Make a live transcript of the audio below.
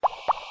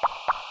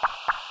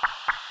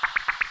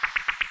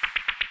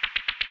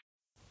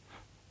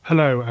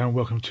Hello and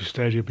welcome to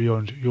Stadia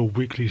Beyond, your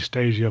weekly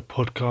Stadia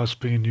podcast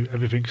bringing you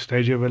everything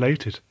Stadia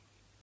related.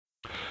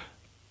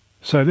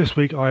 So this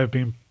week I have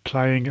been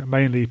playing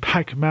mainly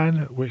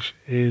Pac-Man, which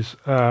is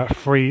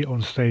free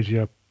on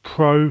Stadia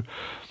Pro.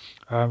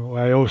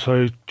 I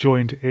also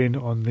joined in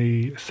on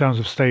the Sounds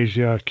of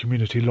Stadia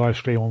community live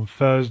stream on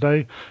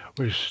Thursday,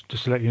 which,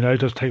 just to let you know,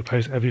 does take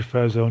place every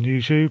Thursday on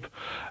YouTube.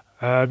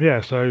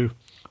 So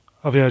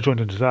obviously I joined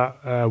into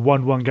that.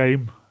 Won one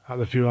game out of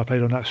the few I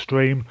played on that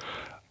stream.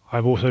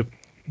 I've also,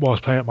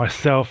 whilst playing it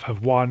myself,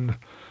 have won,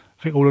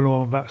 I think all in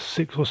all, about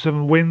 6 or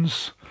 7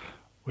 wins,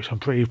 which I'm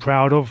pretty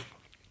proud of.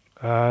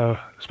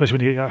 Especially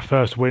when you get that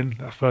first win.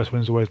 That first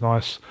win's always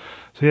nice.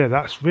 So yeah,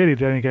 that's really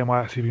the only game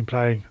I've actually been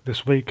playing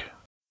this week.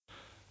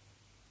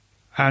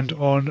 And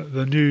on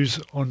the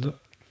news on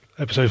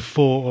episode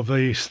 4 of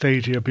the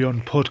Stadia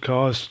Beyond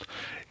podcast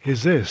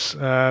is this.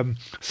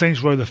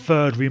 Saints Row the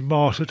Third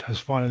Remastered has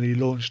finally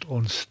launched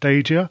on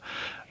Stadia.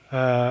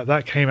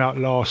 That came out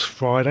last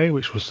Friday,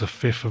 which was the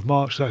 5th of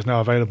March. So that's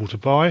now available to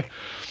buy.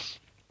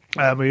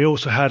 We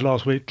also had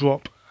last week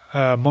drop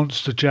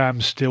Monster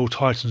Jam Steel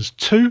Titans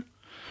 2.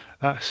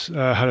 That's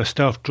had a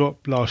stealth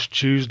drop last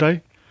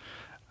Tuesday.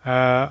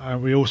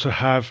 And we also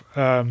have,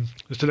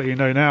 just to let you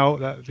know now,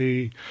 that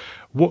the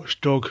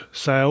Watchdog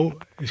sale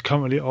is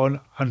currently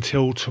on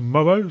until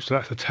tomorrow. So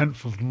that's the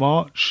 10th of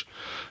March.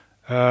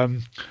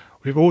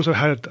 We've also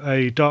had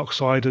a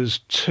Darksiders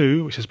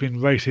 2, which has been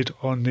rated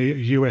on the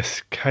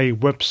USK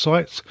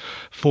website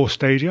for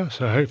Stadia,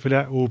 so hopefully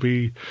that will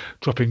be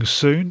dropping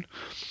soon.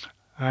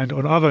 And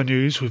on other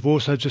news, we've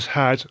also just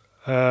had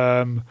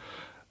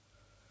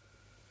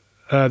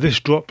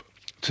this drop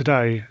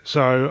today.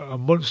 So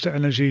Monster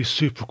Energy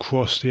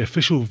Supercross, the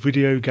official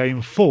video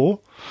game 4,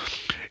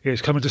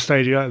 is coming to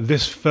Stadia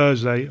this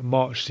Thursday,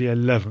 March the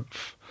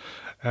 11th.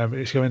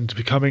 It's going to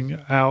be coming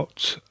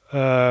out...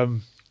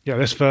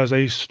 this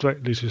Thursday,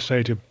 straightly to the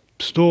Stadia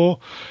store.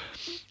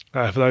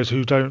 For those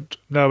who don't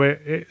know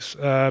it, it's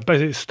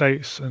basically it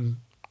states, and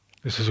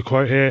this is a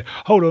quote here: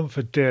 "Hold on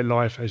for dear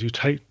life as you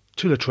take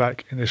to the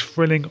track in this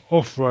thrilling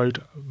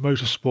off-road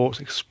motorsports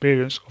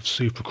experience of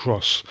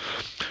Supercross.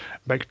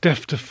 Make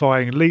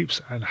death-defying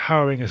leaps and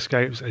harrowing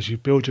escapes as you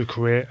build your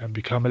career and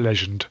become a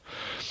legend."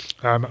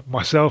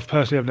 Myself,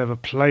 personally, I've never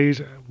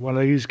played one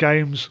of these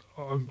games.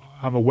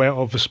 I'm aware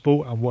of the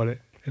sport and what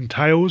it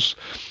entails.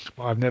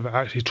 I've never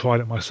actually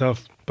tried it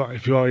myself, but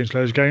if you are into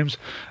those games,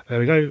 there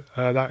we go.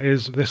 That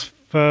is this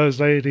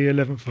Thursday, the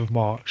 11th of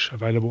March,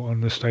 available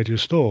on the Stadia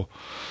store.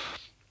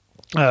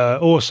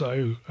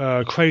 Also,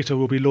 Creator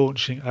will be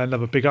launching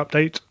another big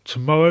update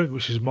tomorrow,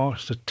 which is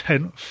March the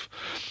 10th,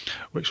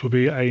 which will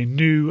be a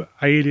new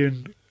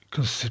Alien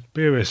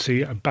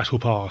Conspiracy and Battle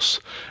Pass,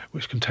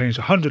 which contains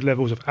 100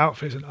 levels of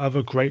outfits and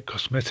other great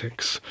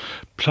cosmetics,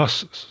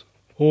 plus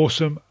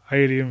awesome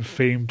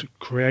alien-themed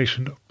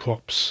creation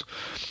props.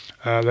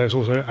 There's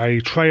also a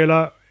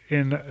trailer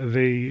in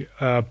the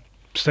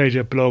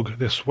Stadia blog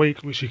this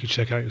week, which you can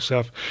check out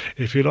yourself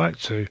if you like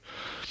to.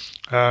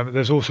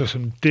 There's also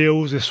some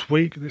deals this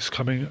week that's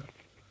coming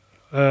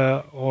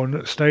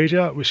on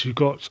Stadia, which you've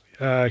got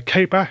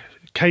Cake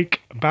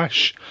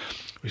Bash,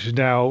 which is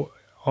now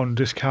on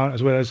discount,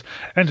 as well as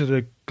Enter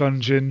the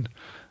Gungeon,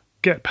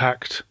 Get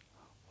Packed,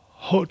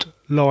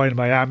 Hotline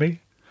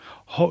Miami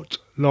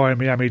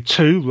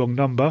 2, wrong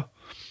number,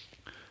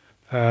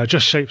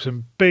 Just Shapes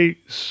and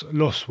Beats,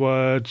 Lost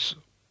Words,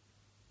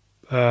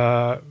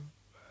 Rock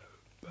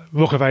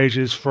of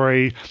Ages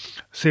 3,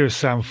 Serious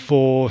Sam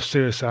 4,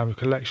 Serious Sam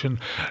Collection.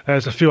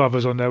 There's a few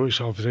others on there which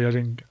obviously I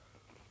didn't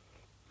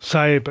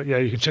say, but yeah,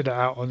 you can check that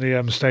out on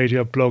the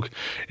Stadia blog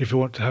if you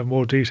want to have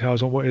more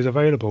details on what is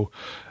available.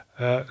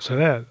 So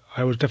there,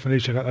 I would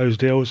definitely check out those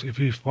deals if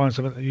you find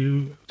something that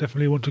you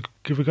definitely want to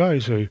give a go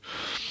to.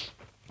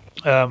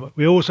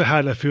 We also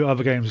had a few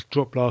other games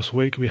drop last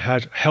week. We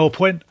had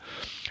Hellpoint,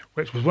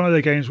 which was one of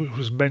the games which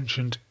was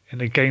mentioned in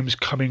the games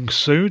coming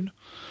soon.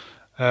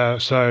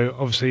 So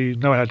obviously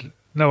no one had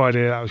no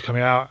idea that was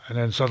coming out, and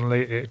then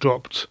suddenly it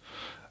dropped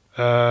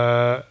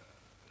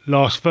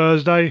last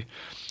Thursday.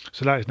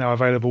 So that is now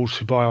available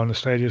to buy on the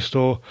Stadia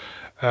store.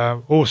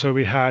 Also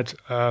we had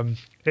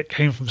It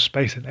Came From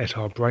Space and Ate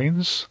Our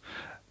Brains.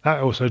 That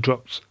also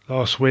dropped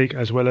last week,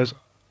 as well as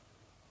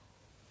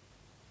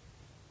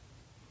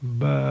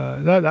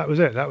no, that was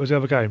it. That was the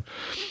other game.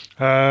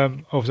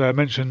 Obviously I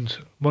mentioned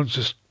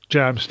Monster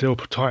Jam Steel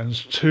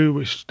Titans 2,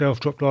 which stealth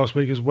dropped last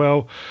week as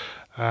well,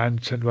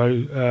 and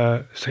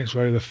Saints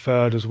Row the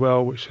Third as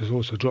well, which has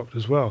also dropped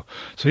as well.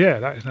 So yeah,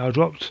 that is now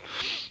dropped.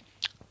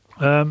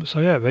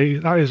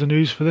 That is the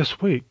news for this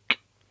week.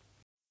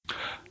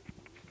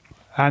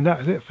 And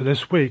that's it for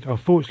this week.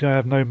 Unfortunately, I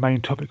have no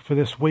main topic for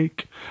this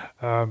week.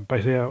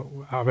 Basically, out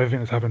of everything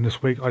that's happened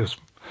this week, there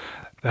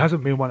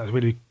hasn't been one that's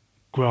really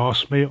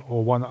grasped me,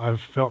 or one that I've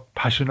felt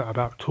passionate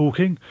about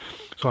talking.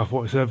 So I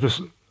thought, instead of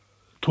just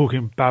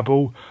talking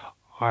babble,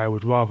 I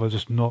would rather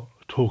just not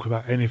talk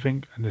about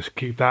anything and just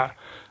keep that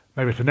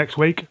maybe for next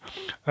week.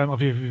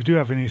 If you do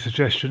have any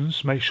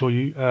suggestions, make sure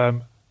you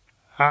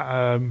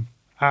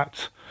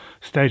at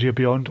Stadia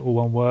Beyond, all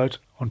one word,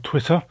 on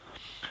Twitter.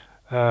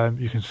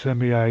 You can send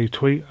me a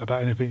tweet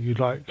about anything you'd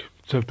like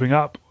to bring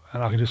up,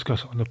 and I can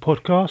discuss it on the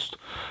podcast.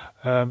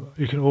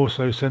 You can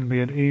also send me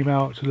an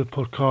email to the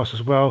podcast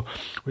as well,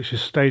 which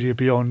is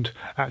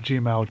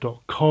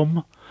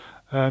stadiabeyond@gmail.com.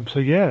 So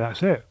yeah,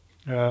 that's it.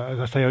 As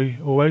I say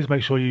always,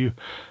 make sure you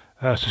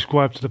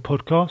subscribe to the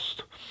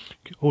podcast.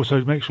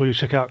 Also, make sure you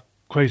check out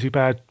Crazy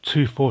Bad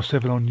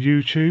 247 on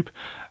YouTube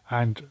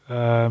and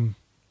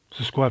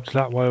subscribe to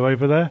that while you're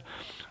over there,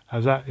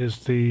 as that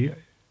is the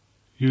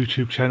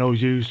YouTube channel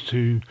used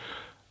to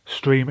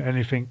stream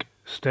anything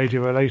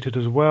Stadia related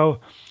as well.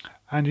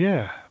 And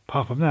yeah,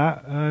 apart from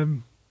that,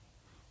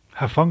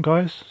 have fun,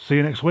 guys. See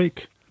you next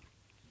week.